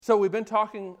So we've been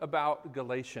talking about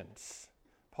Galatians,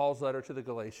 Paul's letter to the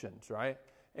Galatians, right?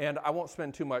 And I won't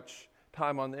spend too much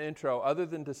time on the intro other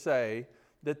than to say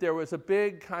that there was a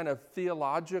big kind of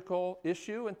theological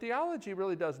issue, and theology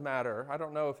really does matter. I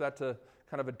don't know if that's a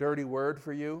kind of a dirty word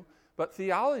for you, but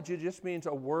theology just means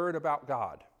a word about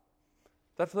God.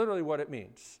 That's literally what it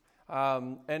means.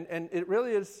 And it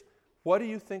really is, what do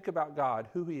you think about God,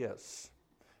 who he is?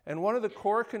 And one of the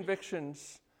core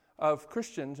convictions of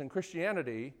Christians and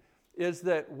Christianity is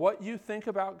that what you think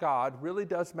about God really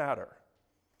does matter.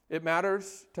 It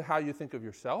matters to how you think of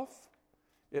yourself.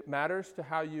 It matters to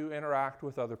how you interact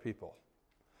with other people.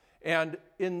 And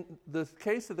in the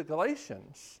case of the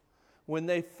Galatians, when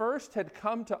they first had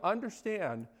come to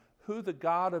understand who the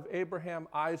God of Abraham,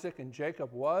 Isaac, and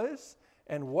Jacob was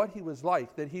and what he was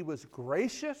like, that he was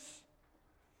gracious,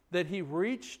 that he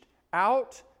reached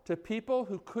out to people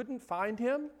who couldn't find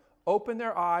him, opened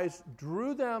their eyes,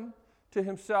 drew them to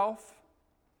himself,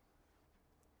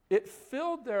 it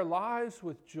filled their lives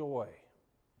with joy.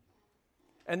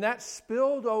 And that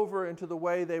spilled over into the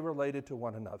way they related to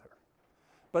one another.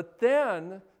 But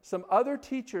then some other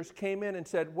teachers came in and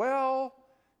said, well,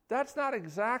 that's not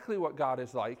exactly what God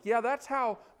is like. Yeah, that's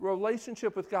how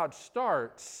relationship with God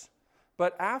starts.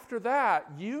 But after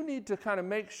that, you need to kind of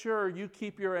make sure you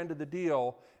keep your end of the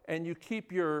deal and you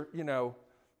keep your,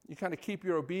 you kind of keep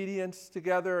your obedience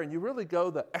together and you really go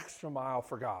the extra mile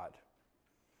for God.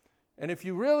 And if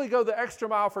you really go the extra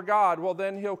mile for God, well,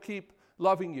 then he'll keep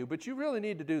loving you. But you really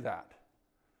need to do that.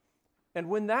 And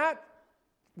when that,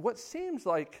 what seems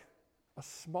like a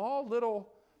small little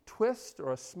twist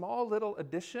or a small little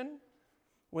addition,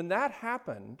 when that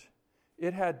happened,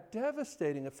 it had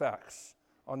devastating effects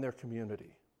on their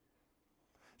community.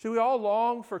 See, we all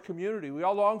long for community. We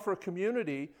all long for a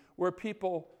community where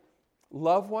people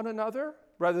love one another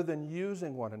rather than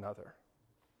using one another.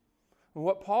 And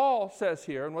what Paul says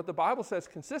here, and what the Bible says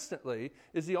consistently,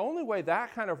 is the only way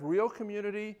that kind of real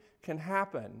community can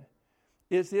happen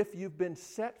is if you've been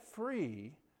set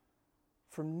free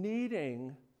from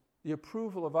needing the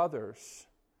approval of others.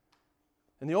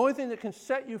 And the only thing that can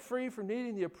set you free from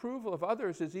needing the approval of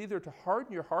others is either to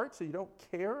harden your heart so you don't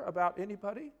care about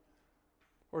anybody,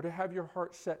 or to have your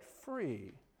heart set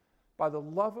free by the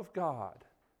love of God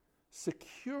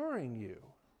securing you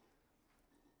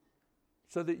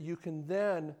so that you can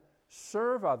then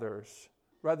serve others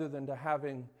rather than to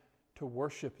having to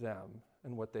worship them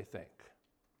and what they think.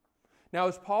 Now,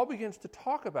 as Paul begins to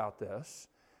talk about this,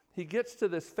 he gets to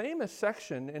this famous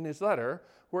section in his letter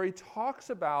where he talks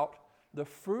about the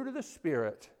fruit of the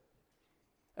Spirit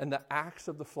and the acts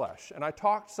of the flesh. And I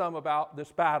talked some about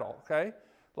this battle,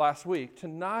 last week.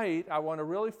 Tonight, I want to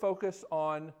really focus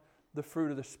on the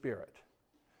fruit of the Spirit.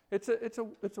 It's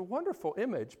a wonderful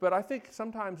image, but I think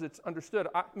sometimes it's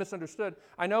misunderstood.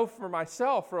 I know for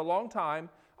myself, for a long time,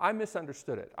 I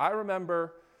misunderstood it. I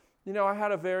remember, I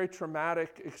had a very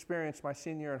traumatic experience my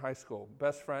senior year in high school.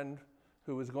 Best friend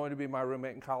who was going to be my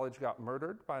roommate in college got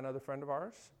murdered by another friend of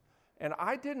ours. And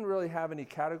I didn't really have any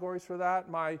categories for that.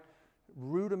 My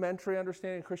rudimentary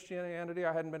understanding of Christianity,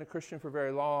 I hadn't been a Christian for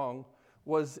very long,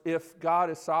 was if God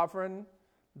is sovereign,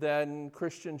 then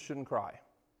Christians shouldn't cry.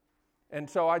 And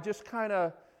so I just kind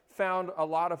of found a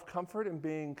lot of comfort in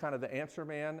being kind of the answer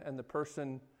man and the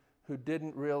person who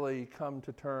didn't really come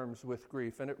to terms with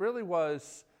grief. And it really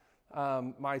was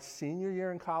my senior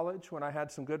year in college when I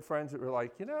had some good friends that were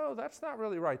like, that's not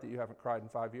really right that you haven't cried in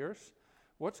 5 years.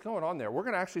 What's going on there? We're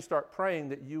going to actually start praying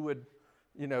that you would,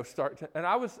 start to... And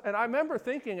I remember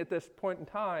thinking at this point in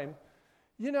time,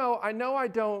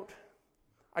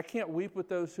 I can't weep with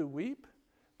those who weep,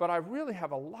 but I really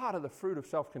have a lot of the fruit of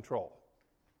self-control.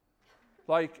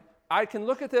 Like, I can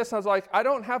look at this and I was like, I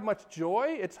don't have much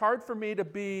joy. It's hard for me to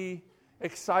be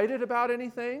excited about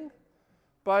anything,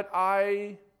 but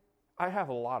I have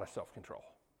a lot of self-control.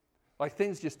 Like,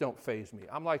 things just don't faze me.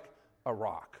 I'm like a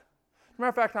rock. As a matter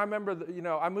of fact, I remember,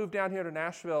 I moved down here to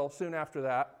Nashville soon after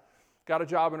that, got a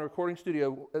job in a recording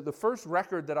studio. The first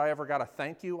record that I ever got a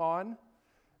thank you on,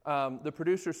 the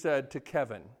producer said to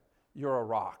Kevin, "You're a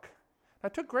rock." I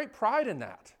took great pride in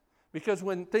that because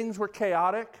when things were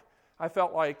chaotic, I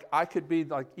felt like I could be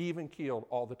like even-keeled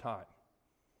all the time.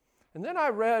 And then I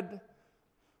read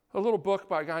a little book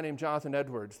by a guy named Jonathan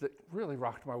Edwards that really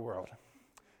rocked my world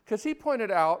because he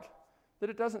pointed out that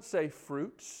it doesn't say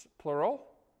fruits, plural.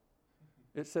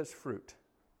 It says fruit.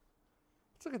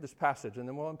 Let's look at this passage and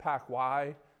then we'll unpack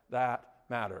why that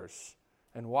matters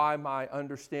and why my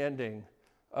understanding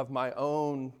of my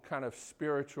own kind of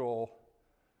spiritual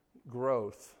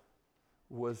growth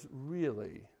was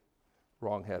really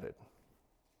wrong-headed.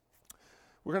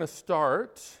 We're going to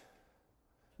start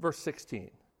verse 16.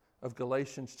 of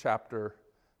Galatians chapter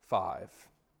 5.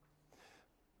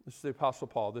 This is the Apostle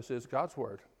Paul. This is God's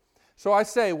word. So I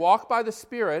say, walk by the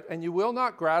Spirit, and you will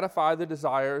not gratify the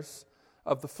desires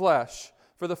of the flesh.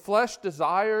 For the flesh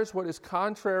desires what is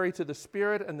contrary to the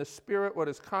Spirit, and the Spirit what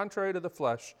is contrary to the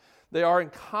flesh. They are in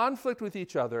conflict with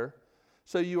each other,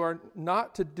 so you are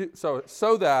not to do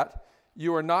so that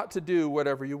you are not to do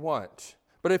whatever you want.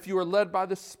 But if you are led by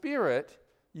the Spirit,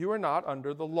 you are not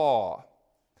under the law.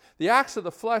 The acts of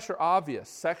the flesh are obvious: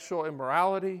 sexual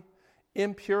immorality,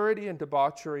 impurity and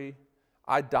debauchery,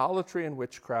 idolatry and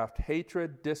witchcraft,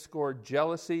 hatred, discord,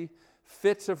 jealousy,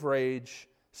 fits of rage,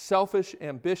 selfish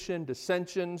ambition,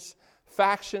 dissensions,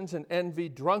 factions and envy,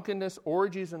 drunkenness,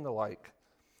 orgies, and the like.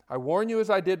 I warn you, as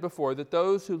I did before, that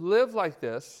those who live like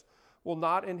this will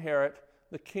not inherit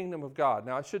the kingdom of God.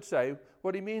 Now, I should say,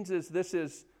 what he means is this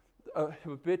is a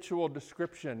habitual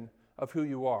description of who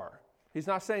you are. He's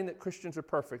not saying that Christians are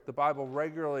perfect. The Bible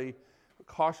regularly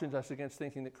cautions us against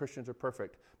thinking that Christians are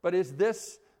perfect. But is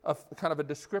this kind of a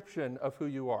description of who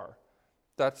you are?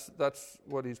 That's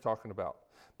what he's talking about.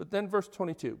 But then verse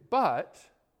 22, but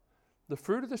the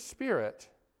fruit of the Spirit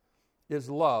is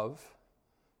love,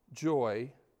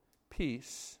 joy,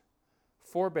 peace,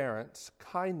 forbearance,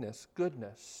 kindness,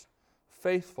 goodness,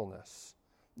 faithfulness,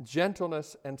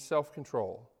 gentleness, and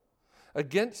self-control.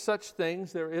 Against such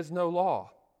things there is no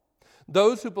law.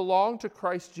 Those who belong to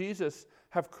Christ Jesus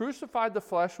have crucified the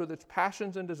flesh with its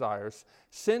passions and desires.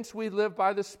 Since we live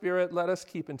by the Spirit, let us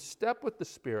keep in step with the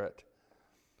Spirit.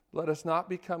 Let us not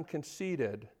become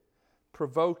conceited,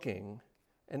 provoking,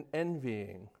 and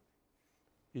envying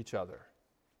each other.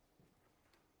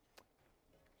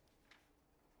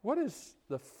 What is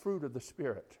the fruit of the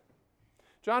Spirit?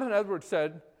 Jonathan Edwards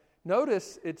said,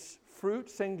 notice it's fruit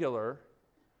singular,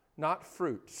 not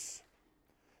fruits.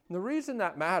 And the reason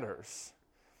that matters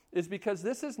is because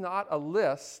this is not a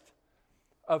list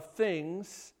of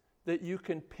things that you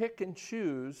can pick and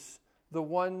choose, the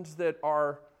ones that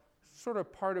are sort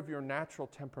of part of your natural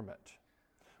temperament,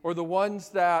 or the ones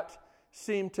that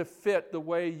seem to fit the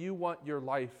way you want your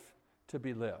life to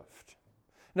be lived.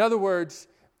 In other words,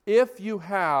 if you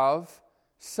have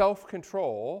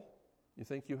self-control, you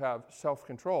think you have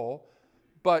self-control,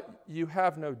 but you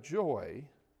have no joy,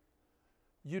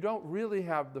 you don't really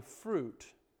have the fruit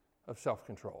of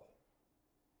self-control.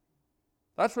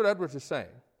 That's what Edwards is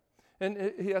saying.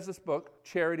 And he has this book,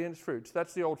 Charity and Its Fruits.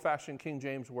 That's the old-fashioned King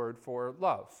James word for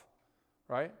love,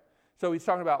 right? So he's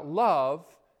talking about love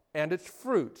and its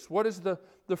fruits. What is the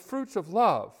fruits of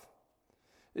love?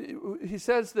 He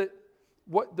says that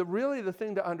the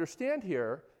thing to understand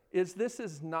here is this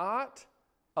is not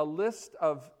a list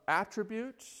of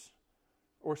attributes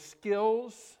or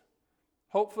skills.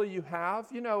 Hopefully you have.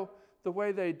 You know, the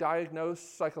way they diagnose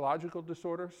psychological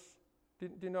disorders. Do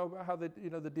you know about how the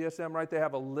DSM, right? They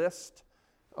have a list,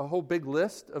 a whole big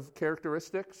list of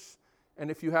characteristics. And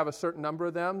if you have a certain number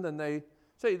of them, then they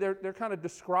say they're kind of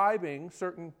describing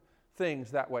certain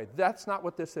things that way. That's not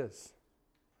what this is.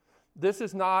 This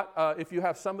is not, if you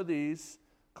have some of these,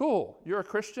 cool, you're a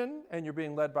Christian and you're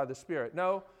being led by the Spirit.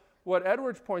 No, what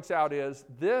Edwards points out is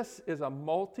this is a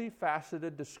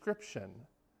multifaceted description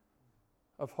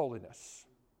of holiness.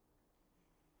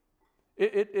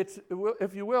 It's,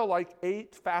 if you will, like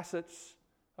 8 facets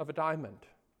of a diamond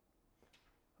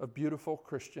of beautiful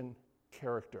Christian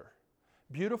character.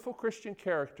 Beautiful Christian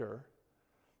character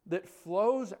that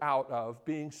flows out of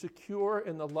being secure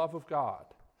in the love of God.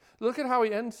 Look at how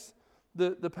he ends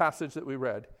the passage that we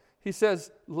read. He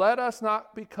says, let us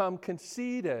not become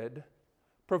conceited,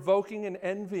 provoking and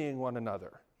envying one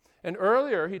another. And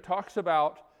earlier he talks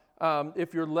about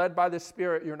if you're led by the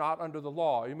Spirit, you're not under the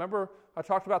law. You remember I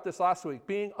talked about this last week.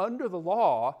 Being under the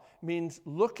law means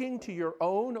looking to your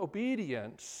own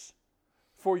obedience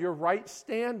for your right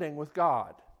standing with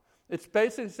God. It's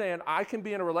basically saying I can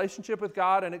be in a relationship with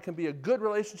God and it can be a good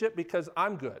relationship because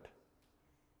I'm good.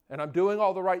 And I'm doing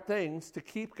all the right things to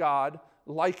keep God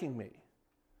liking me.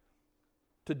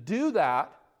 To do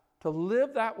that, to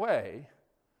live that way,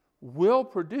 will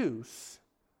produce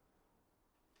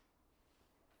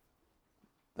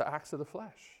the acts of the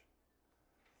flesh.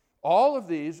 All of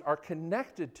these are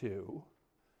connected to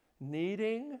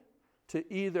needing to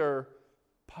either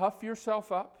puff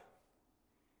yourself up,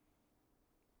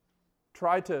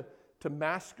 try to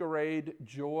masquerade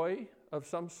joy of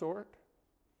some sort,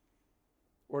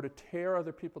 or to tear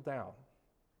other people down.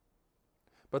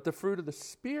 But the fruit of the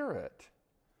Spirit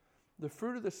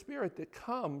that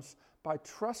comes by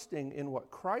trusting in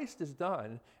what Christ has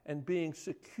done and being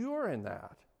secure in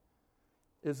that,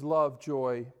 is love,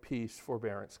 joy, peace,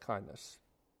 forbearance, kindness.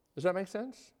 Does that make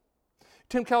sense?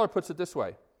 Tim Keller puts it this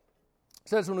way. It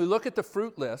says when we look at the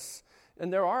fruit lists,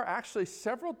 and there are actually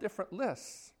several different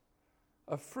lists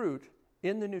of fruit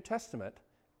in the New Testament,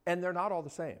 and they're not all the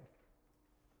same.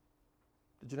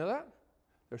 Did you know that?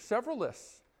 There's several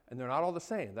lists, and they're not all the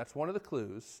same. That's one of the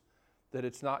clues that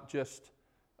it's not just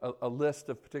a list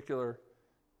of particular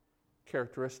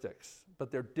characteristics,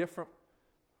 but they're different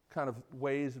kind of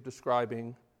ways of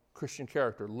describing Christian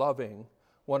character, loving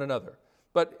one another.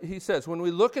 But he says, when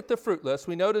we look at the fruit list,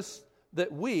 we notice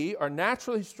that we are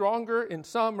naturally stronger in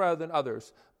some rather than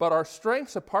others, but our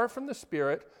strengths apart from the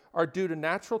Spirit are due to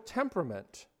natural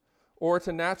temperament or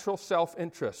to natural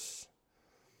self-interests.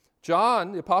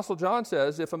 John, the Apostle John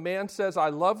says, if a man says, I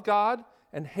love God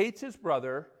and hates his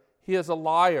brother, he is a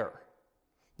liar.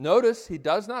 Notice he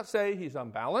does not say he's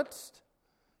unbalanced.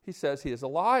 He says he is a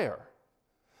liar.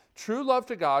 True love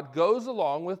to God goes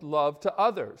along with love to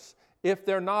others. If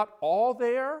they're not all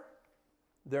there,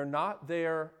 they're not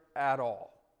there at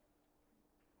all.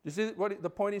 Do you see what the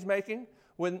point he's making?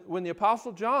 When the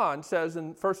Apostle John says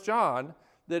in 1 John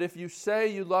that if you say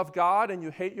you love God and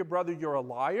you hate your brother, you're a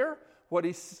liar, what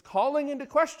he's calling into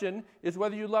question is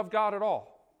whether you love God at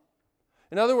all.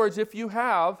 In other words, if you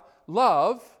have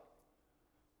love,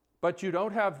 but you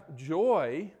don't have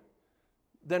joy,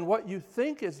 then what you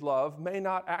think is love may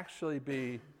not actually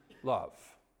be love.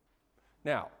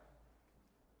 Now,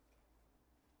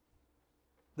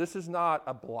 this is not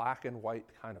a black and white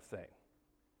kind of thing.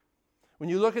 When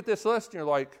you look at this list and you're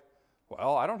like,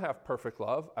 well, I don't have perfect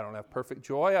love, I don't have perfect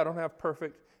joy, I don't have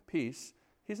perfect peace.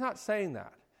 He's not saying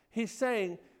that. He's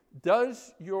saying,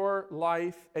 does your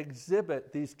life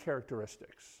exhibit these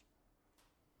characteristics?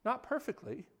 Not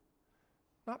perfectly,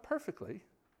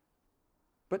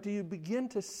 but do you begin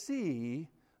to see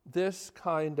this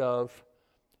kind of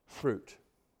fruit?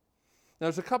 Now,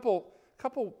 there's a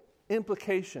couple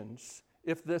implications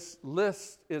if this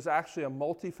list is actually a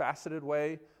multifaceted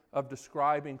way of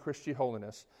describing Christian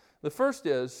holiness. The first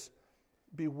is,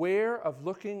 beware of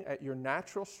looking at your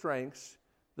natural strengths,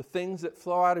 the things that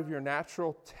flow out of your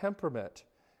natural temperament,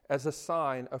 as a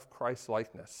sign of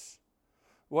Christ-likeness.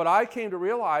 What I came to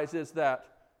realize is that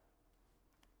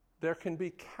there can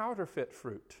be counterfeit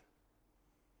fruit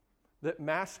that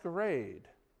masquerade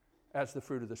as the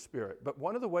fruit of the Spirit. But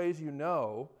one of the ways you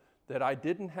know that I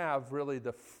didn't have really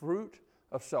the fruit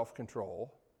of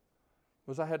self-control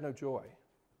was I had no joy.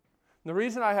 And the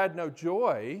reason I had no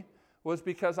joy was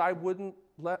because I wouldn't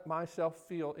let myself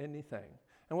feel anything.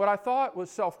 And what I thought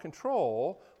was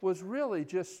self-control was really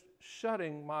just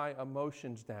shutting my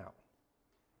emotions down.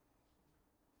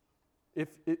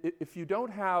 If you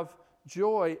don't have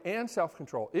joy and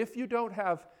self-control, if you don't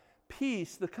have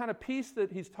peace, the kind of peace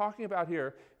that he's talking about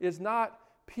here is not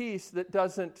peace that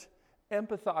doesn't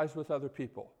empathize with other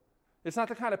people. It's not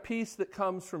the kind of peace that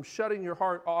comes from shutting your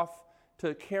heart off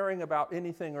to caring about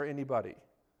anything or anybody,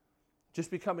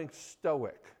 just becoming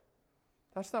stoic.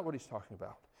 That's not what he's talking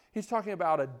about. He's talking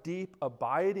about a deep,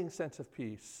 abiding sense of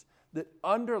peace that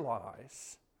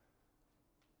underlies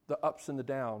the ups and the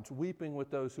downs, weeping with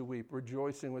those who weep,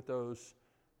 rejoicing with those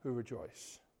who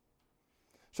rejoice.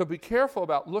 So be careful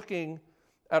about looking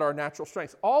at our natural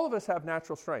strengths. All of us have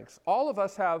natural strengths. All of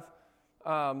us have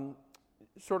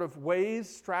sort of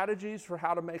ways, strategies for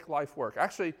how to make life work.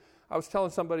 Actually, I was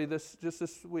telling somebody this just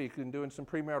this week and doing some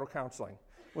premarital counseling.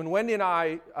 When Wendy and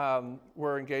I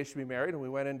were engaged to be married and we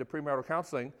went into premarital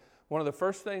counseling, one of the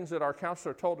first things that our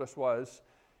counselor told us was,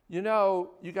 you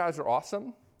guys are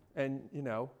awesome and,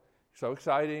 so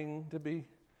exciting to be,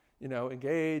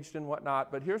 engaged and whatnot,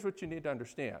 but here's what you need to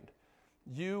understand.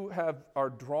 You are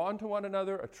drawn to one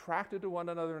another, attracted to one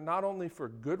another, not only for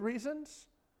good reasons,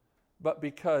 but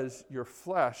because your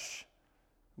flesh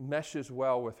meshes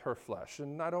well with her flesh.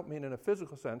 And I don't mean in a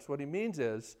physical sense. What he means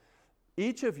is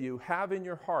each of you have in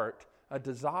your heart a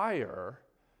desire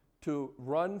to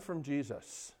run from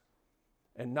Jesus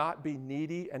and not be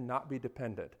needy and not be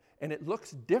dependent. And it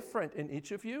looks different in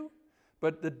each of you,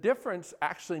 but the difference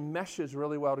actually meshes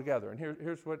really well together. And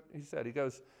here's what he said. He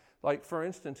goes, like, for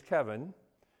instance, Kevin,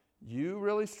 you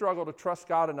really struggle to trust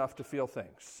God enough to feel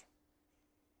things.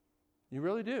 You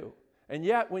really do. And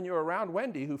yet, when you're around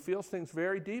Wendy, who feels things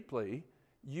very deeply,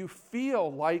 you feel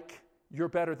like you're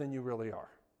better than you really are.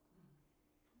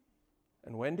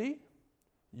 And Wendy,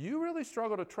 you really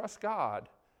struggle to trust God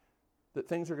that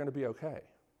things are going to be okay.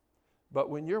 But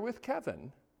when you're with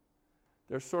Kevin,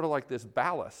 there's sort of like this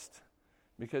ballast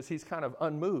because he's kind of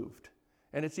unmoved.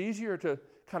 And it's easier to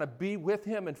kind of be with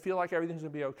him and feel like everything's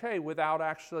going to be okay without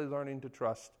actually learning to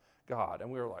trust God. And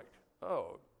we were like,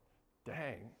 oh,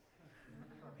 dang.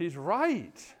 He's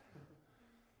right.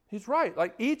 He's right.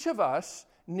 Like each of us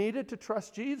needed to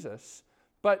trust Jesus,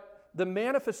 but the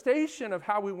manifestation of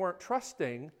how we weren't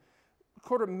trusting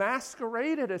sort of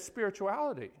masqueraded as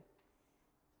spirituality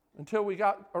until we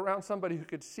got around somebody who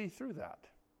could see through that.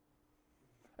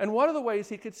 And one of the ways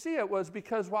he could see it was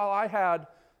because while I had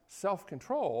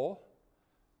self-control,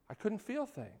 I couldn't feel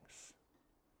things.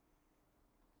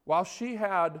 While she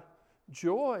had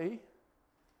joy,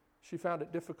 she found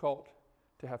it difficult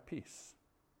to have peace.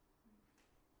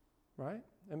 Right?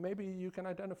 And maybe you can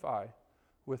identify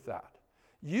with that.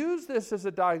 Use this as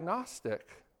a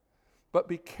diagnostic, but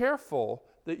be careful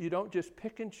that you don't just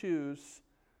pick and choose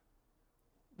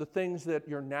the things that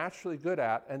you're naturally good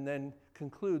at and then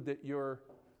conclude that your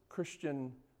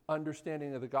Christian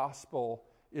understanding of the gospel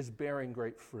is bearing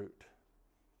great fruit.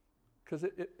 Because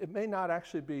it may not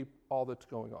actually be all that's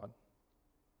going on.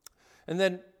 And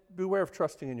then beware of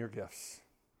trusting in your gifts.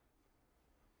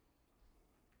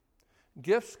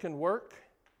 Gifts can work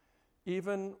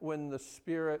even when the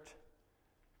Spirit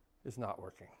is not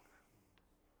working.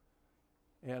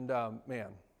 And man,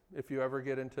 if you ever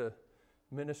get into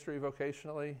ministry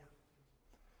vocationally,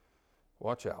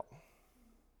 watch out.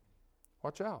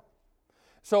 Watch out.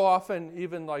 So often,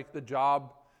 even like the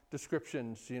job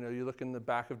descriptions, you look in the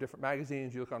back of different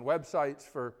magazines, you look on websites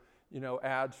for,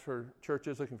 ads for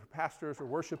churches looking for pastors or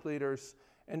worship leaders,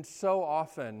 and so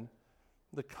often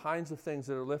the kinds of things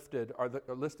that are listed are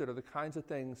the kinds of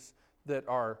things that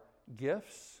are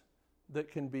gifts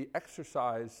that can be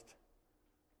exercised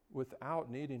without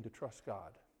needing to trust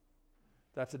God.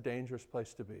 That's a dangerous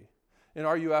place to be. In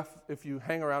RUF, if you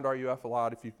hang around RUF a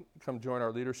lot, if you come join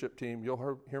our leadership team,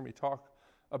 you'll hear me talk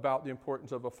about the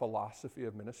importance of a philosophy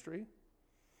of ministry.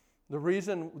 The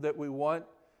reason that we want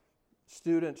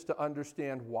students to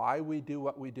understand why we do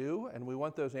what we do, and we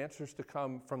want those answers to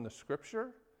come from the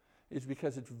Scripture, is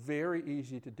because it's very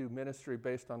easy to do ministry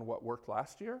based on what worked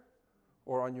last year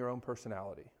or on your own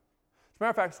personality. As a matter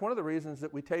of fact, it's one of the reasons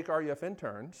that we take RUF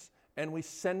interns and we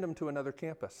send them to another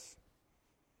campus.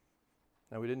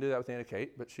 Now, we didn't do that with Anna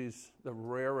Kate, but she's the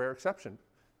rare exception.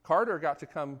 Carter got to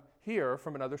come here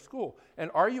from another school.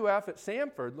 And RUF at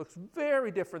Samford looks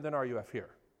very different than RUF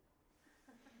here.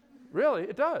 Really,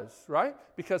 it does, right?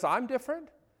 Because I'm different,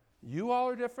 you all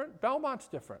are different, Belmont's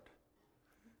different.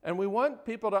 And we want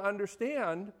people to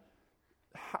understand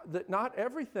that not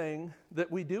everything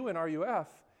that we do in RUF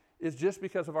is just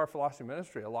because of our philosophy of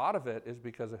ministry. A lot of it is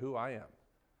because of who I am,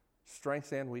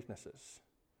 strengths and weaknesses.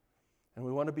 And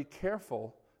we want to be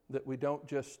careful that we don't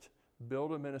just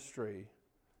build a ministry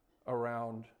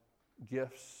around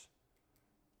gifts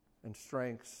and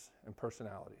strengths and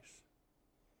personalities.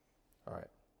 All right.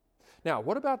 Now,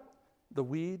 what about the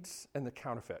weeds and the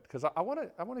counterfeit? Because I want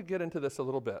to get into this a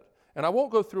little bit. And I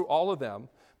won't go through all of them,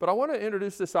 but I want to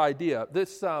introduce this idea.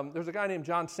 There's a guy named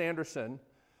John Sanderson.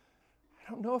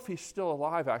 I don't know if he's still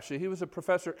alive, actually. He was a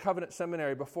professor at Covenant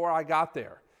Seminary before I got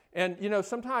there. And,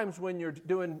 sometimes when you're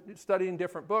studying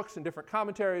different books and different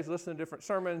commentaries, listening to different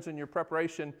sermons in your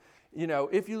preparation,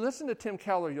 if you listen to Tim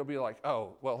Keller, you'll be like,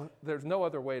 oh, well, there's no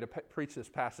other way to preach this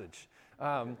passage.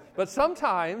 But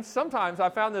sometimes I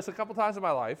found this a couple times in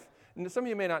my life, and some of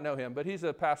you may not know him, but he's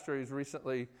a pastor. He's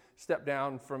recently stepped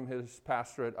down from his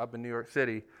pastorate up in New York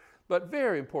City, but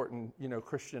very important,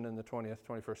 Christian in the 20th,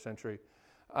 21st century.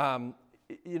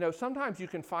 Sometimes you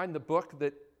can find the book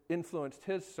that influenced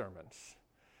his sermons.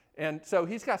 And so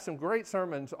he's got some great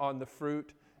sermons on the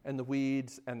fruit and the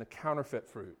weeds and the counterfeit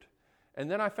fruit.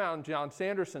 And then I found John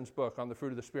Sanderson's book on the fruit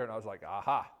of the Spirit, and I was like,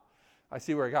 aha, I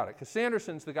see where I got it. Because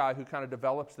Sanderson's the guy who kind of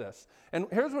develops this. And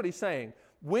here's what he's saying.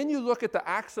 When you look at the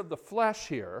acts of the flesh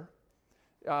here,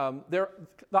 they're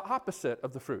the opposite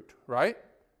of the fruit, right?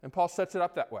 And Paul sets it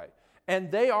up that way.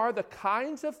 And they are the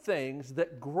kinds of things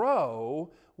that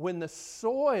grow when the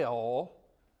soil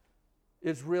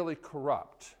is really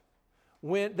corrupt.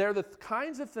 When they're the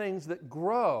kinds of things that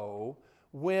grow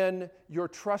when you're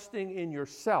trusting in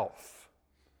yourself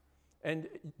and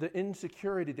the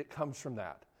insecurity that comes from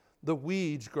that. The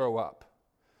weeds grow up.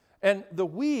 And the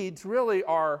weeds really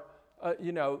are,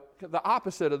 the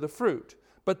opposite of the fruit.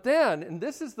 But then, and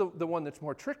this is the one that's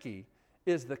more tricky,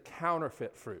 is the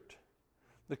counterfeit fruit.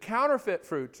 The counterfeit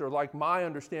fruits are like my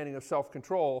understanding of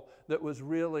self-control that was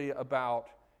really about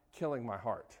killing my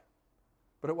heart.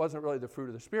 But it wasn't really the fruit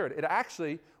of the Spirit. It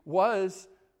actually was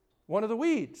one of the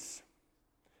weeds.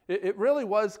 It really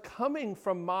was coming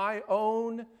from my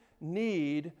own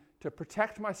need to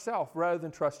protect myself rather than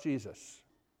trust Jesus.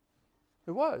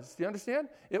 It was. Do you understand?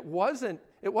 It wasn't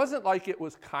like it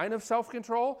was kind of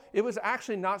self-control. It was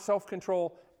actually not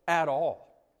self-control at all.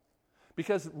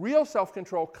 Because real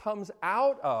self-control comes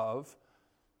out of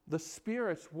the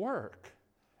Spirit's work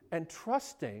and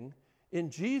trusting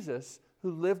in Jesus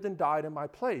who lived and died in my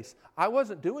place. I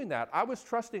wasn't doing that. I was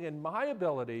trusting in my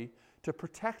ability to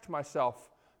protect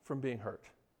myself from being hurt.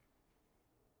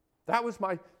 That was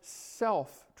my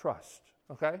self-trust,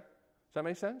 okay? Does that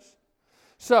make sense?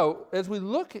 So, as we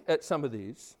look at some of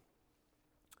these,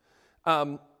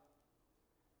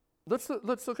 let's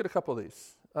look at a couple of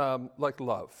these, like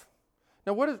love.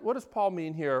 Now, what does Paul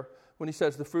mean here when he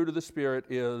says the fruit of the Spirit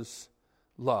is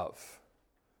love?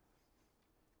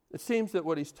 It seems that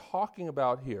what he's talking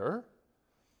about here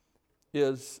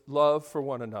is love for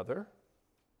one another.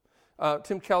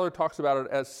 Tim Keller talks about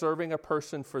it as serving a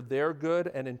person for their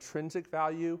good and intrinsic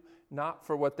value, not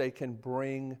for what they can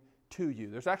bring to you.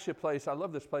 There's actually a place, I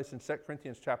love this place in 2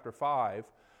 Corinthians chapter 5,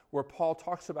 where Paul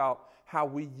talks about how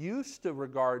we used to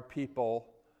regard people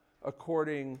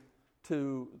according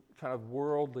to kind of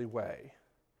worldly way.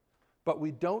 But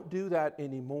we don't do that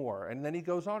anymore. And then he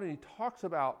goes on and he talks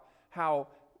about how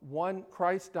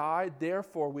Christ died,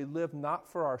 therefore we live not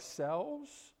for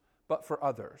ourselves, but for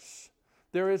others.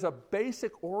 There is a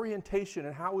basic orientation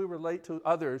in how we relate to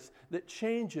others that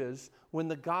changes when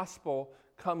the gospel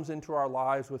comes into our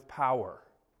lives with power.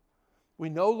 We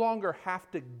no longer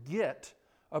have to get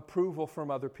approval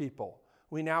from other people.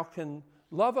 We now can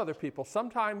love other people.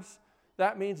 Sometimes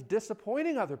that means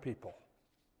disappointing other people.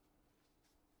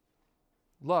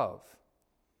 Love.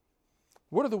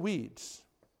 What are the weeds?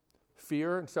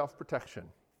 Fear and self-protection.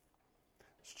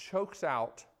 This chokes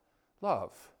out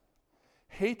love.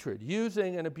 Hatred,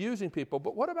 using and abusing people.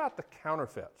 But what about the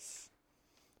counterfeits?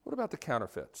 What about the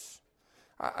counterfeits?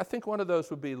 I think one of those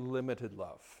would be limited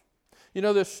love. You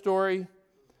know this story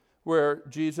where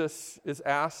Jesus is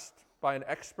asked by an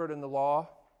expert in the law,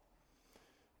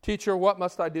 "Teacher, what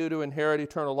must I do to inherit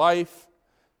eternal life?"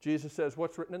 Jesus says,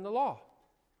 "What's written in the law?"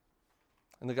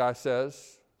 And the guy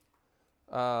says,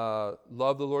 "Love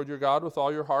the Lord your God with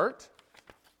all your heart,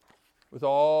 with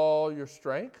all your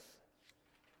strength,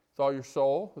 with all your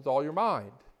soul, with all your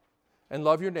mind, and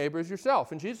love your neighbor as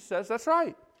yourself." And Jesus says, "That's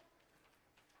right.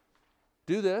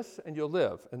 Do this and you'll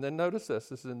live." And then notice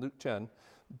this is in Luke 10.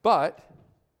 But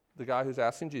the guy who's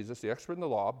asking Jesus, the expert in the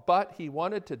law, but he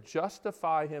wanted to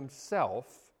justify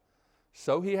himself,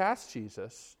 so he asked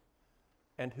Jesus,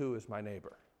 "And who is my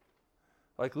neighbor?"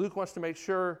 Like Luke wants to make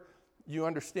sure you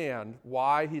understand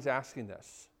why he's asking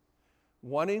this.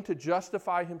 Wanting to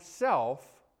justify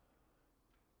himself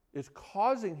is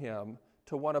causing him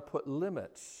to want to put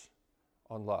limits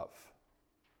on love.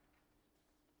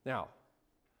 Now,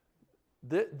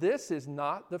 this is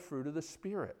not the fruit of the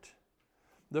Spirit.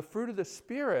 The fruit of the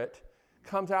Spirit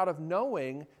comes out of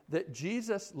knowing that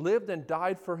Jesus lived and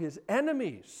died for his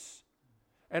enemies.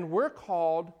 And we're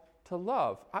called to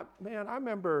love. I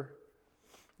remember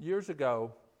years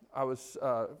ago, I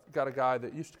got a guy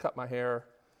that used to cut my hair.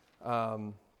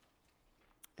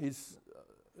 He's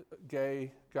a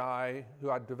gay guy who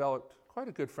I developed quite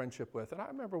a good friendship with. And I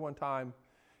remember one time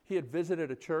he had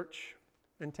visited a church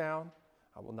in town.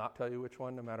 I will not tell you which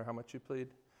one, no matter how much you plead.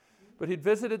 But he'd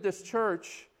visited this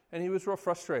church, and he was real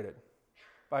frustrated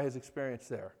by his experience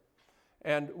there.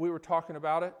 And we were talking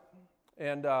about it.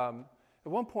 And at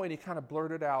one point, he kind of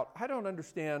blurted out, "I don't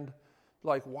understand,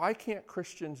 why can't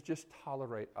Christians just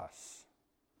tolerate us?"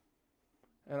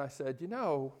 And I said,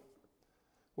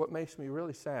 what makes me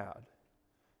really sad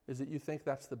is that you think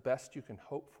that's the best you can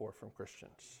hope for from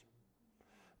Christians.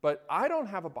 But I don't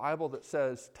have a Bible that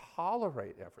says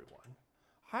tolerate everyone.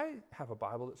 I have a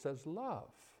Bible that says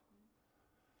love.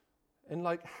 And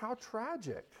how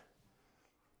tragic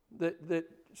that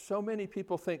so many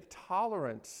people think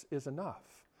tolerance is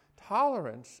enough.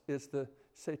 Tolerance is the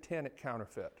satanic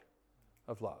counterfeit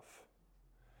of love.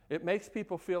 It makes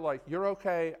people feel like you're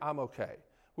okay, I'm okay,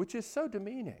 which is so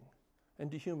demeaning and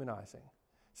dehumanizing.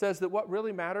 It says that what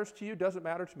really matters to you doesn't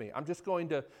matter to me. I'm just going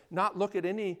to not look at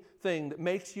anything that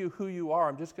makes you who you are.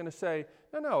 I'm just going to say,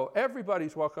 no,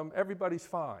 everybody's welcome, everybody's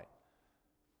fine.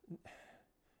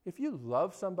 If you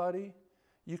love somebody,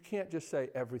 you can't just say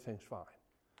everything's fine.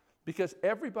 Because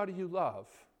everybody you love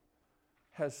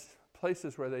has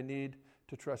places where they need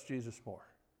to trust Jesus more.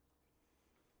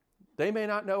 They may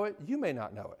not know it, you may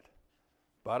not know it,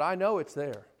 but I know it's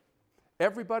there.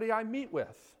 Everybody I meet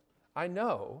with, I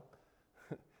know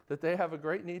that they have a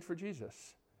great need for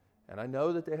Jesus, and I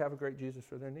know that they have a great Jesus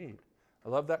for their need. I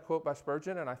love that quote by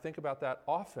Spurgeon, and I think about that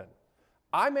often.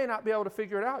 I may not be able to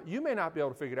figure it out, you may not be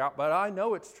able to figure it out, but I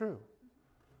know it's true,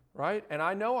 right? And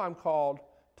I know I'm called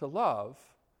to love,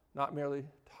 not merely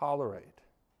tolerate.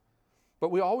 But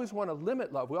we always want to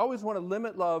limit love. We always want to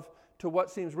limit love to what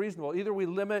seems reasonable. Either we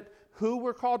limit who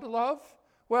we're called to love.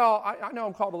 Well, I know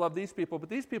I'm called to love these people, but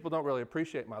these people don't really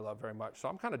appreciate my love very much, so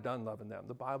I'm kind of done loving them.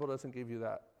 The Bible doesn't give you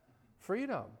that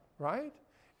Freedom, right?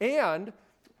 And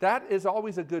that is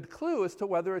always a good clue as to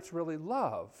whether it's really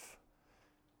love.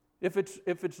 If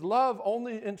it's love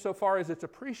only insofar as it's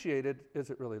appreciated, is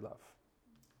it really love?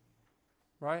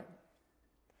 Right?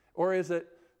 Or is it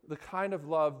the kind of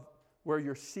love where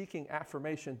you're seeking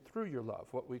affirmation through your love,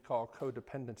 what we call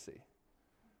codependency?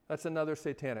 That's another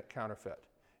satanic counterfeit.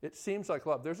 It seems like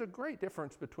love. There's a great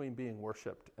difference between being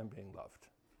worshiped and being loved.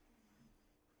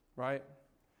 Right?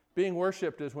 Being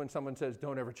worshiped is when someone says,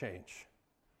 don't ever change.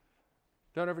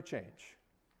 Don't ever change.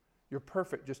 You're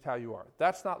perfect just how you are.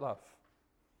 That's not love.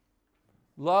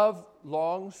 Love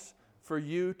longs for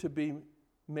you to be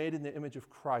made in the image of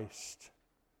Christ,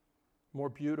 more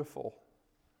beautiful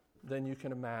than you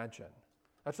can imagine.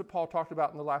 That's what Paul talked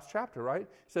about in the last chapter, right?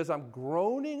 He says, I'm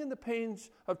groaning in the pains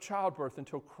of childbirth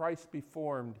until Christ be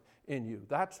formed in you.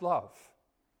 That's love.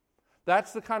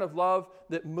 That's the kind of love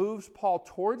that moves Paul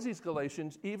towards these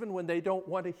Galatians even when they don't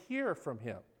want to hear from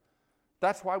him.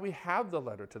 That's why we have the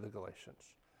letter to the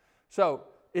Galatians. So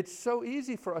it's so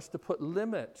easy for us to put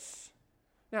limits.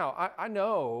 Now, I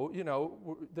know,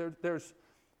 there's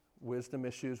wisdom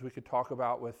issues we could talk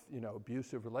about with,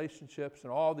 abusive relationships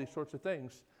and all these sorts of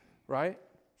things, right?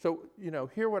 So,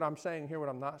 hear what I'm saying, hear what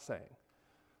I'm not saying.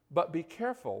 But be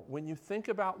careful. When you think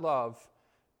about love,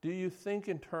 do you think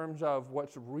in terms of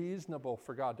what's reasonable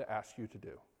for God to ask you to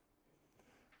do?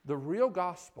 The real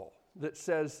gospel that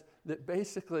says that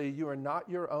basically you are not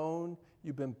your own,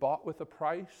 you've been bought with a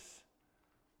price,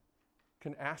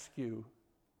 can ask you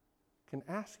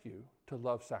to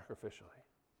love sacrificially.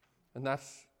 And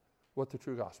that's what the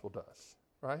true gospel does,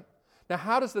 right? Now,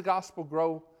 how does the gospel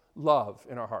grow love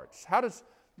in our hearts? How does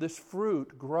this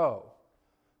fruit grow?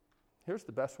 Here's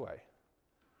the best way.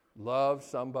 Love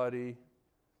somebody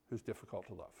who's difficult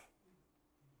to love.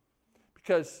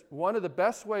 Because one of the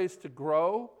best ways to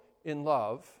grow in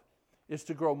love is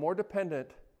to grow more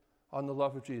dependent on the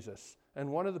love of Jesus.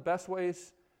 And one of the best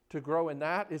ways to grow in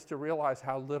that is to realize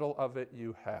how little of it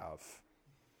you have.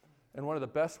 And one of the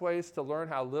best ways to learn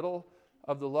how little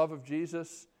of the love of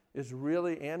Jesus is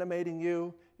really animating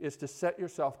you is to set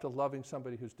yourself to loving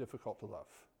somebody who's difficult to love.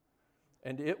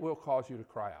 And it will cause you to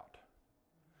cry out.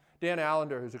 Dan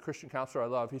Allender, who's a Christian counselor I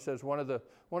love, he says one of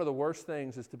the worst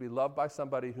things is to be loved by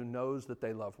somebody who knows that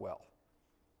they love well.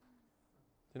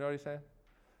 You know what he's saying?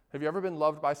 Have you ever been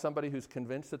loved by somebody who's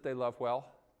convinced that they love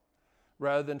well,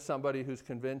 rather than somebody who's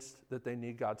convinced that they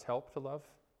need God's help to love?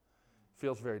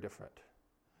 Feels very different.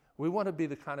 We want to be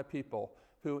the kind of people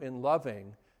who, in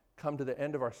loving, come to the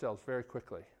end of ourselves very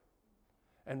quickly.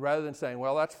 And rather than saying,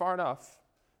 well, that's far enough,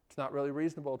 it's not really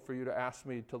reasonable for you to ask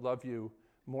me to love you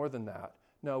more than that.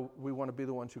 No, we want to be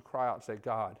the ones who cry out and say,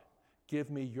 God, give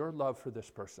me your love for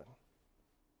this person.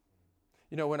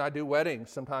 When I do weddings,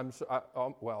 sometimes,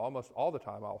 almost all the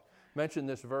time, I'll mention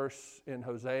this verse in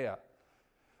Hosea,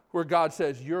 where God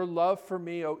says, your love for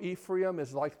me, O Ephraim,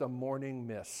 is like the morning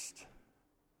mist.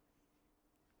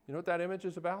 You know what that image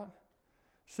is about?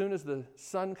 As soon as the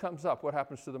sun comes up, what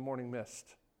happens to the morning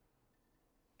mist?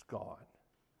 It's gone.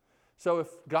 So if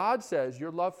God says,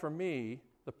 your love for me,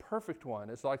 the perfect one,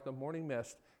 is like the morning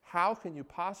mist, how can you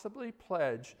possibly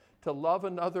pledge to love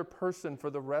another person for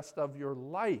the rest of your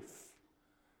life?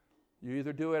 You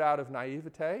either do it out of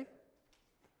naivete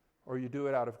or you do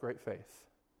it out of great faith,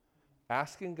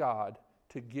 asking God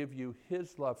to give you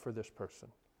his love for this person.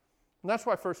 And that's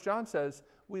why 1 John says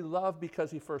we love because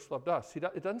he first loved us.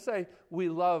 It doesn't say we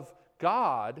love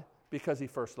God because he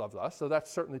first loved us, so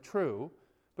that's certainly true,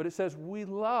 but it says we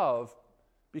love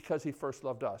because he first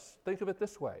loved us. Think of it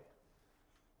this way.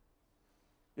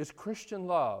 Is Christian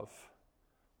love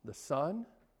the sun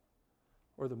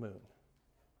or the moon?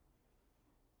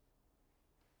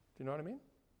 Do you know what I mean?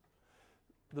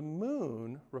 The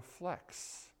moon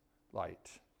reflects light,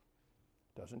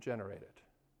 doesn't generate it.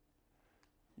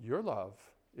 Your love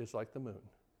is like the moon.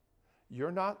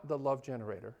 You're not the love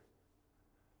generator.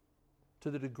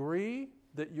 To the degree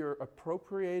that you're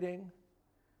appropriating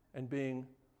and being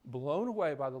blown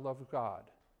away by the love of God,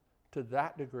 to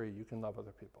that degree you can love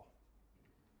other people.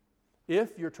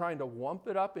 If you're trying to wump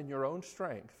it up in your own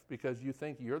strength because you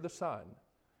think you're the sun,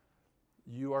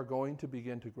 you are going to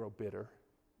begin to grow bitter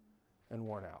and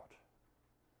worn out.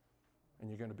 And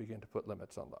you're going to begin to put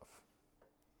limits on love.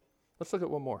 Let's look at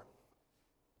one more.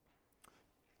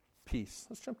 Peace.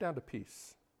 Let's jump down to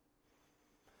peace.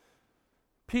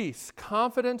 Peace,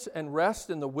 confidence and rest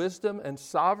in the wisdom and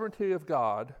sovereignty of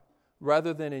God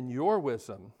rather than in your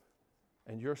wisdom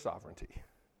and your sovereignty.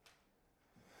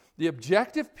 The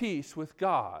objective peace with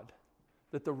God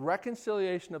that the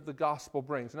reconciliation of the gospel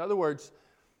brings. In other words,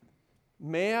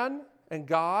 man and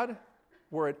God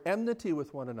were at enmity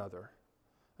with one another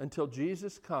until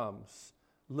Jesus comes,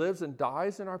 lives and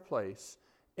dies in our place,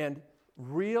 and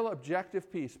real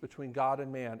objective peace between God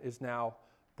and man is now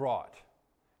brought.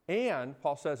 And,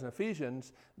 Paul says in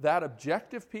Ephesians, that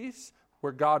objective peace,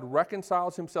 where God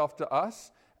reconciles himself to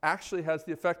us, actually has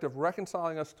the effect of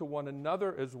reconciling us to one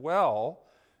another as well.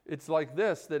 It's like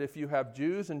this, that if you have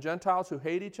Jews and Gentiles who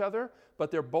hate each other, but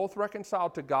they're both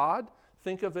reconciled to God,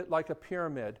 think of it like a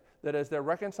pyramid, that as they're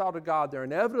reconciled to God, they're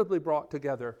inevitably brought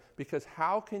together, because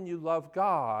how can you love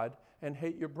God and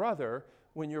hate your brother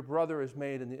when your brother is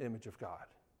made in the image of God?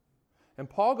 And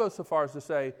Paul goes so far as to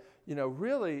say,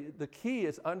 really the key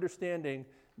is understanding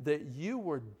that you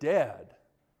were dead,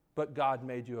 but God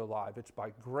made you alive. It's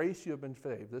by grace you have been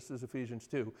saved. This is Ephesians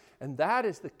 2. And that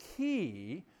is the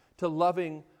key to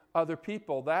loving other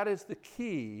people. That is the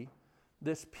key.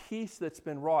 This peace that's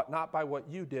been wrought, not by what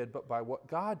you did, but by what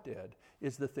God did,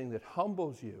 is the thing that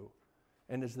humbles you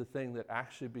and is the thing that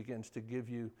actually begins to give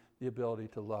you the ability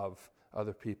to love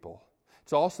other people.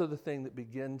 It's also the thing that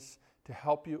begins to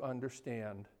help you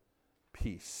understand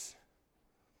peace.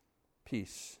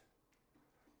 Peace.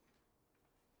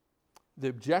 The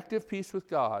objective peace with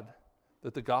God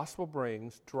that the gospel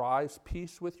brings drives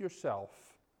peace with yourself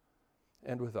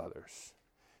and with others.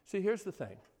 See, here's the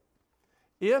thing.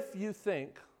 If you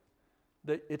think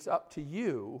that it's up to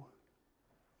you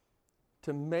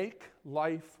to make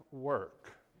life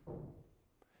work,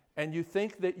 and you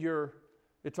think that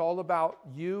it's all about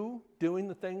you doing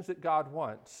the things that God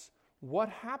wants, what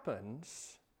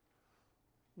happens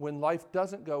when life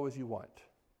doesn't go as you want?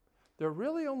 There are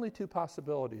really only two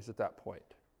possibilities at that point.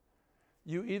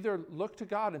 You either look to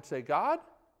God and say, God,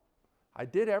 I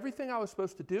did everything I was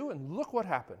supposed to do, and look what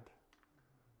happened.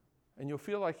 And you'll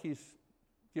feel like he's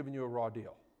giving you a raw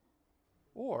deal.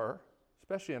 Or,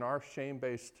 especially in our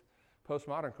shame-based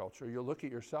postmodern culture, you'll look at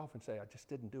yourself and say, I just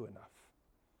didn't do enough.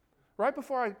 Right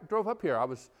before I drove up here, I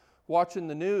was watching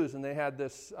the news, and they had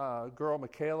this girl,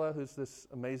 Michaela, who's this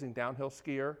amazing downhill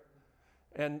skier.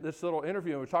 And this little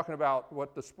interview, and we're talking about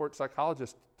what the sports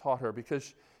psychologist taught her,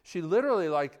 because she literally,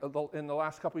 in the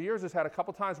last couple of years, has had a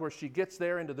couple times where she gets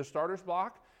there into the starter's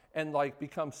block and,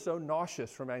 becomes so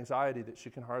nauseous from anxiety that she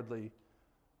can hardly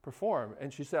perform.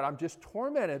 And she said, I'm just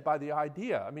tormented by the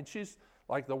idea. I mean, she's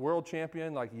like the world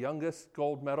champion, youngest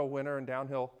gold medal winner in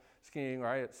downhill skiing,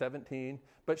 right, at 17.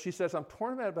 But she says, I'm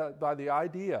tormented by the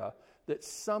idea that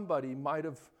somebody might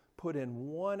have put in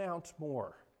 1 ounce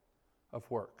more of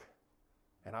work.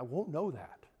 And I won't know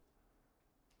that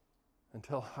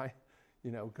until I,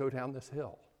 go down this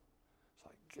hill. It's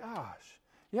like, gosh.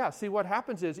 Yeah, see, what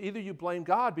happens is either you blame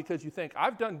God because you think,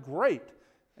 I've done great,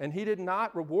 and he did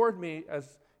not reward me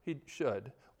as he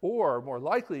should. Or, more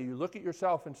likely, you look at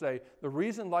yourself and say, the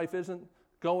reason life isn't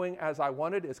going as I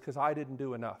wanted is because I didn't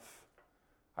do enough.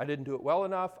 I didn't do it well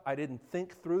enough. I didn't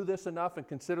think through this enough and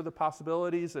consider the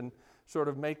possibilities and sort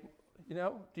of make,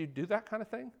 do you do that kind of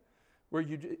thing? Where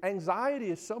anxiety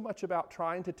is so much about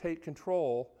trying to take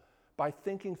control by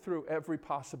thinking through every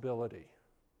possibility.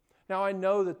 Now, I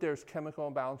know that there's chemical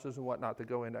imbalances and whatnot that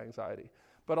go into anxiety,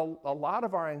 but a lot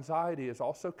of our anxiety is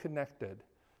also connected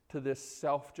to this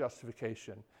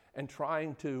self-justification and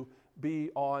trying to be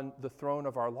on the throne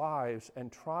of our lives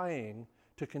and trying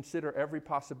to consider every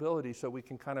possibility so we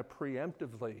can kind of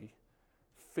preemptively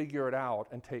figure it out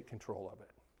and take control of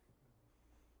it.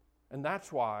 And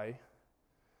that's why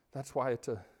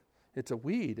it's a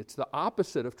weed. It's the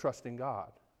opposite of trusting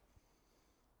God.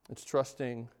 It's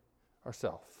trusting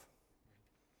ourselves.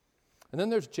 And then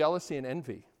there's jealousy and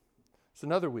envy. It's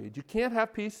another weed. You can't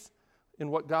have peace in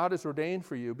what God has ordained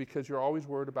for you because you're always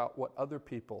worried about what other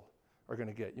people are going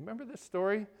to get. You remember this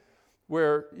story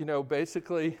where,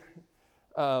 basically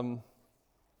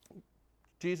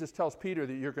Jesus tells Peter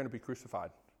that you're going to be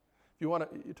crucified. If you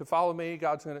want to follow me,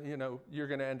 God's going to, you're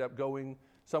going to end up going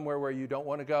somewhere where you don't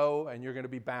want to go, and you're going to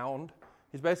be bound.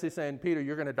 He's basically saying, Peter,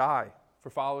 you're going to die for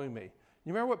following me.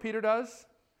 You remember what Peter does?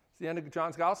 It's the end of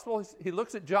John's gospel. He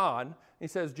looks at John, and he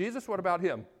says, Jesus, what about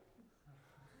him?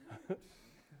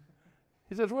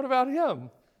 He says, what about him?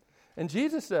 And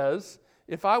Jesus says,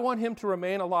 if I want him to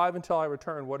remain alive until I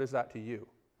return, what is that to you?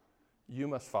 You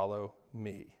must follow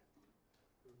me.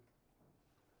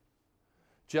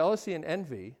 Jealousy and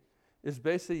envy is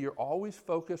basically you're always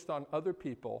focused on other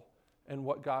people and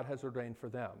what God has ordained for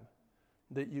them,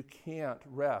 that you can't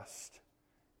rest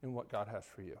in what God has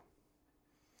for you.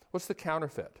 What's the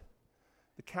counterfeit?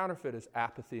 The counterfeit is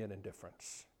apathy and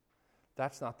indifference.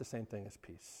 That's not the same thing as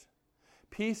peace.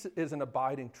 Peace is an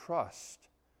abiding trust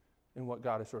in what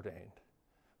God has ordained.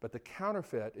 But the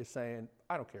counterfeit is saying,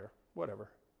 I don't care, whatever.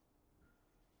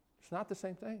 It's not the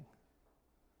same thing.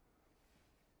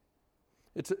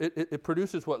 It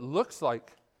produces what looks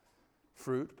like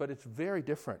fruit, but it's very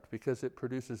different because it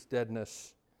produces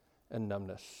deadness and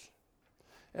numbness.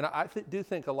 And I do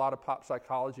think a lot of pop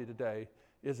psychology today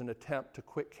is an attempt to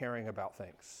quit caring about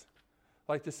things.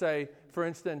 Like to say, for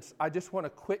instance, I just want to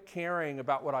quit caring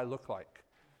about what I look like.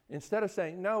 Instead of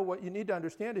saying, no, what you need to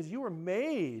understand is you were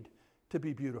made to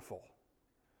be beautiful.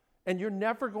 And you're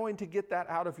never going to get that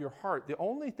out of your heart. The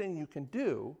only thing you can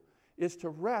do is to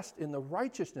rest in the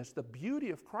righteousness, the beauty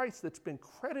of Christ that's been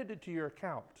credited to your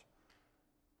account.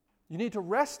 You need to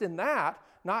rest in that,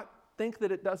 not think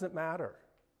that it doesn't matter.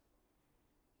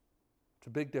 It's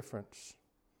a big difference.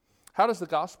 How does the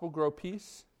gospel grow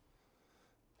peace?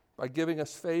 By giving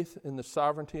us faith in the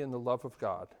sovereignty and the love of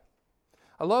God.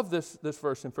 I love this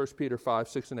verse in 1 Peter 5,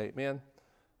 6, and 8. Man,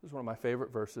 this is one of my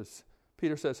favorite verses.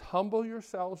 Peter says, humble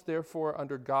yourselves, therefore,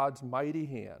 under God's mighty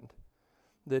hand,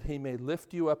 that he may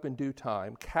lift you up in due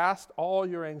time. Cast all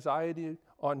your anxiety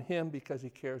on him because he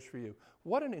cares for you.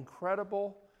 What an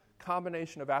incredible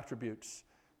combination of attributes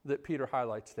that Peter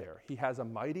highlights there. He has a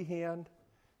mighty hand,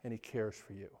 and he cares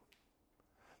for you.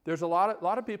 There's a lot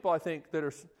of people, I think, that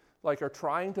are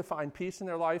trying to find peace in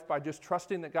their life by just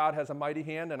trusting that God has a mighty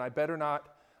hand, and I better not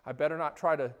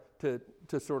try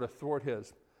to sort of thwart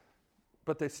his.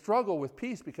 But they struggle with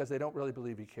peace because they don't really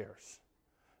believe he cares.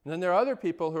 And then there are other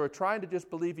people who are trying to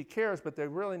just believe he cares, but they're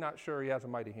really not sure he has a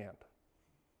mighty hand.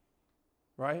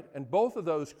 Right? And both of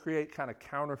those create kind of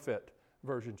counterfeit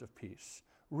versions of peace.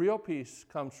 Real peace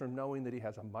comes from knowing that he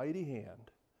has a mighty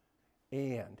hand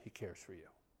and he cares for you.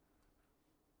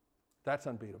 That's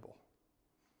unbeatable,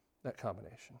 that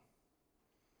combination.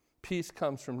 Peace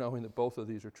comes from knowing that both of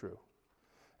these are true.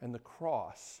 And the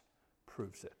cross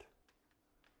proves it.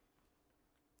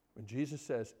 When Jesus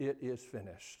says, it is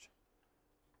finished,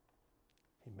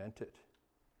 he meant it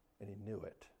and he knew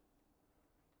it.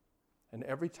 And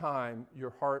every time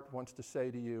your heart wants to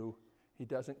say to you, he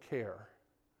doesn't care.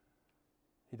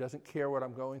 He doesn't care what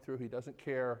I'm going through. He doesn't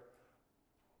care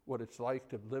what it's like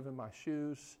to live in my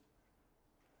shoes.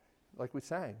 Like we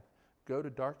sang, go to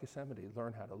dark Gethsemane,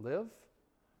 learn how to live,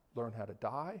 learn how to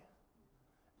die.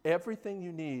 Everything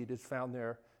you need is found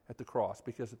there at the cross,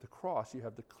 because at the cross you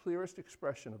have the clearest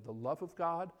expression of the love of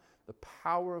God, the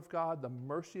power of God, the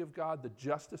mercy of God, the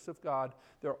justice of God.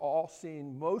 They're all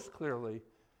seen most clearly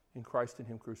in Christ and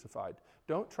him crucified.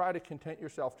 Don't try to content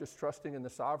yourself just trusting in the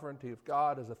sovereignty of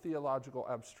God as a theological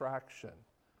abstraction.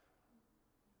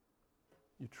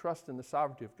 You trust in the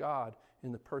sovereignty of God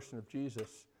in the person of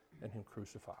Jesus and him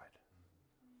crucified.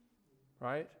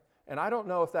 Right? And I don't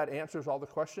know if that answers all the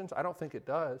questions. I don't think it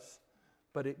does.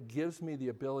 But it gives me the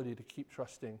ability to keep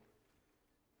trusting.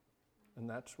 And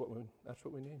that's what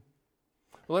we need.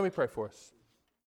 Well, let me pray for us.